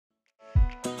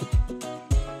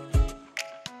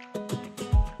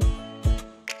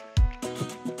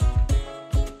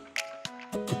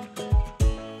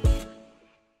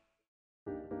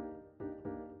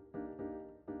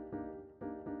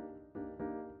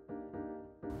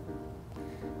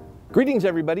Greetings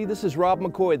everybody, this is Rob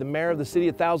McCoy, the mayor of the city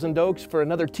of Thousand Oaks for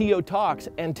another TO Talks,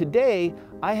 and today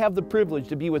I have the privilege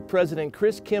to be with President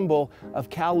Chris Kimball of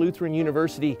Cal Lutheran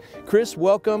University. Chris,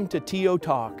 welcome to TO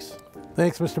Talks.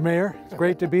 Thanks, Mr. Mayor. It's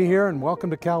great to be here and welcome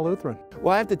to Cal Lutheran.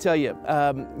 Well, I have to tell you,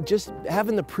 just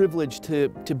having the privilege to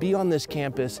be on this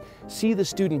campus, see the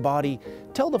student body,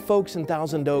 tell the folks in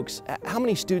Thousand Oaks, how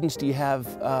many students do you have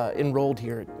enrolled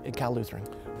here at Cal Lutheran?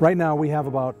 Right now we have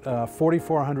about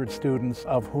 4,400 students,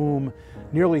 of whom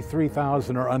nearly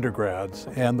 3,000 are undergrads,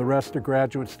 and the rest are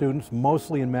graduate students,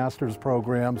 mostly in master's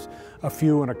programs, a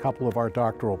few in a couple of our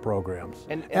doctoral programs.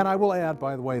 And I will add,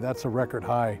 by the way, that's a record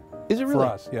high. Is it really?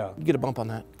 For us, yeah. You get a bump on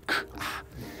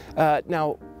that.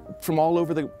 Now, from all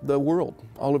over the world,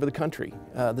 all over the country,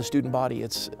 the student body,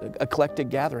 it's an eclectic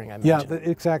gathering, I imagine. Yeah,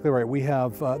 exactly right. We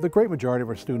have, the great majority of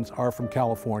our students are from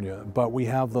California, but we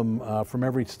have them from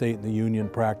every state in the union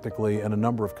practically, and a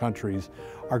number of countries.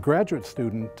 Our graduate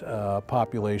student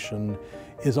population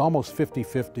is almost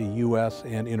 50-50 U.S.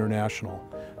 and international.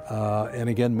 And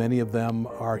again, many of them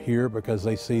are here because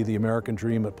they see the American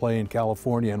dream at play in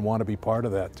California and want to be part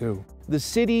of that too. The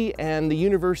city and the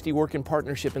university work in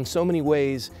partnership in so many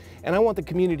ways, and I want the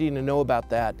community to know about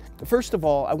that. First of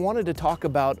all, I wanted to talk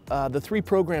about the three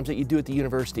programs that you do at the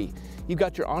university. You've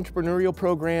got your entrepreneurial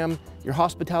program, your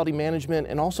hospitality management,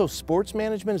 and also sports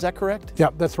management, is that correct? Yeah,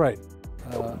 that's right.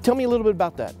 Tell me a little bit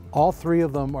about that. All three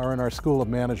of them are in our School of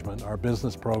Management, our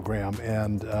business program,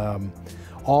 and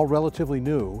all relatively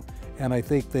new, and I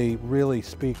think they really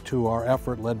speak to our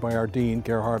effort led by our Dean,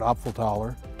 Gerhard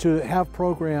Apfelthaler, to have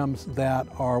programs that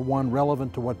are, one,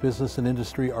 relevant to what business and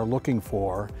industry are looking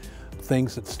for,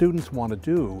 things that students want to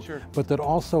do, sure, but that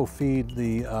also feed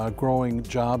the growing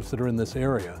jobs that are in this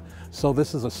area. So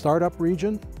this is a startup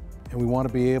region, and we want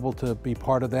to be able to be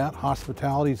part of that.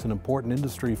 Hospitality is an important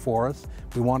industry for us.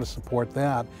 We want to support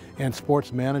that. And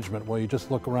sports management, well, you just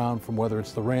look around from whether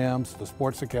it's the Rams, the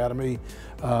Sports Academy,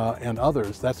 and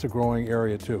others, that's a growing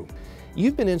area too.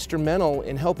 You've been instrumental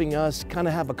in helping us kind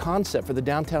of have a concept for the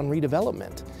downtown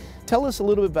redevelopment. Tell us a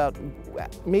little bit about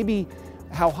maybe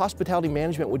how hospitality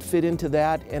management would fit into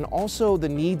that, and also the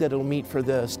need that it'll meet for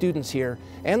the students here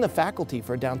and the faculty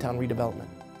for downtown redevelopment.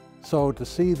 So to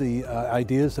see the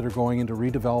ideas that are going into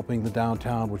redeveloping the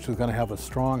downtown, which is going to have a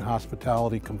strong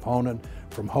hospitality component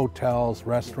from hotels,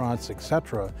 restaurants,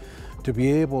 etc., to be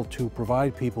able to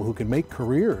provide people who can make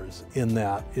careers in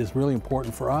that is really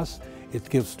important for us. It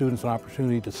gives students an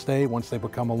opportunity to stay once they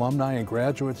become alumni and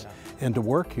graduates and to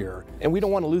work here. And we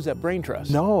don't want to lose that brain trust.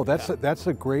 No, that's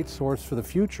a great source for the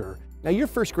future. Now, your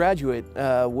first graduate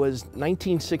was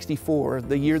 1964,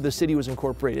 the year the city was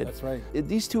incorporated. That's right.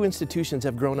 These two institutions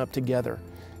have grown up together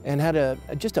and had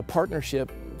just a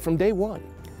partnership from day one.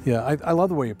 Yeah, I love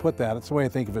the way you put that. It's the way I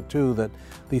think of it too, that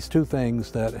these two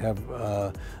things that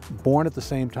have born at the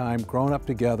same time, grown up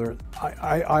together.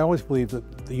 I always believe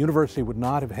that the university would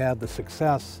not have had the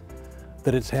success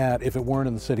that it's had if it weren't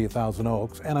in the city of Thousand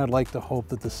Oaks, and I'd like to hope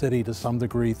that the city to some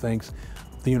degree thinks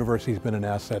the university's been an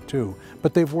asset too.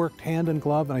 But they've worked hand in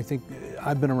glove, and I think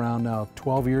I've been around now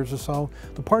 12 years or so.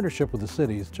 The partnership with the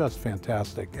city is just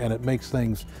fantastic, and it makes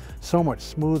things so much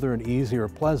smoother and easier,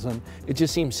 pleasant. It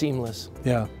just seems seamless.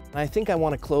 Yeah. I think I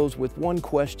want to close with one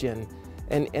question,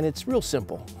 and it's real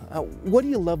simple. What do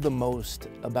you love the most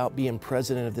about being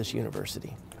president of this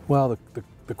university? Well,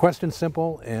 the question's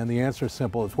simple, and the answer is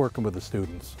simple. It's working with the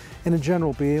students. And in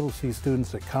general, be able to see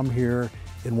students that come here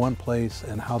in one place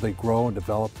and how they grow and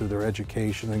develop through their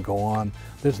education and go on.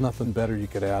 There's nothing better you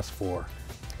could ask for.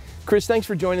 Chris, thanks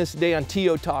for joining us today on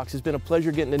TO Talks. It's been a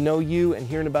pleasure getting to know you and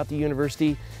hearing about the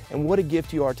university, and what a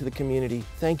gift you are to the community.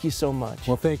 Thank you so much.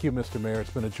 Well, thank you, Mr. Mayor. It's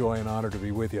been a joy and honor to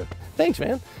be with you. Thanks,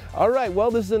 man. All right,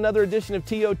 well, this is another edition of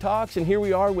TO Talks, and here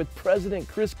we are with President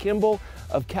Chris Kimball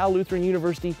of Cal Lutheran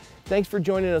University. Thanks for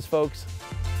joining us, folks.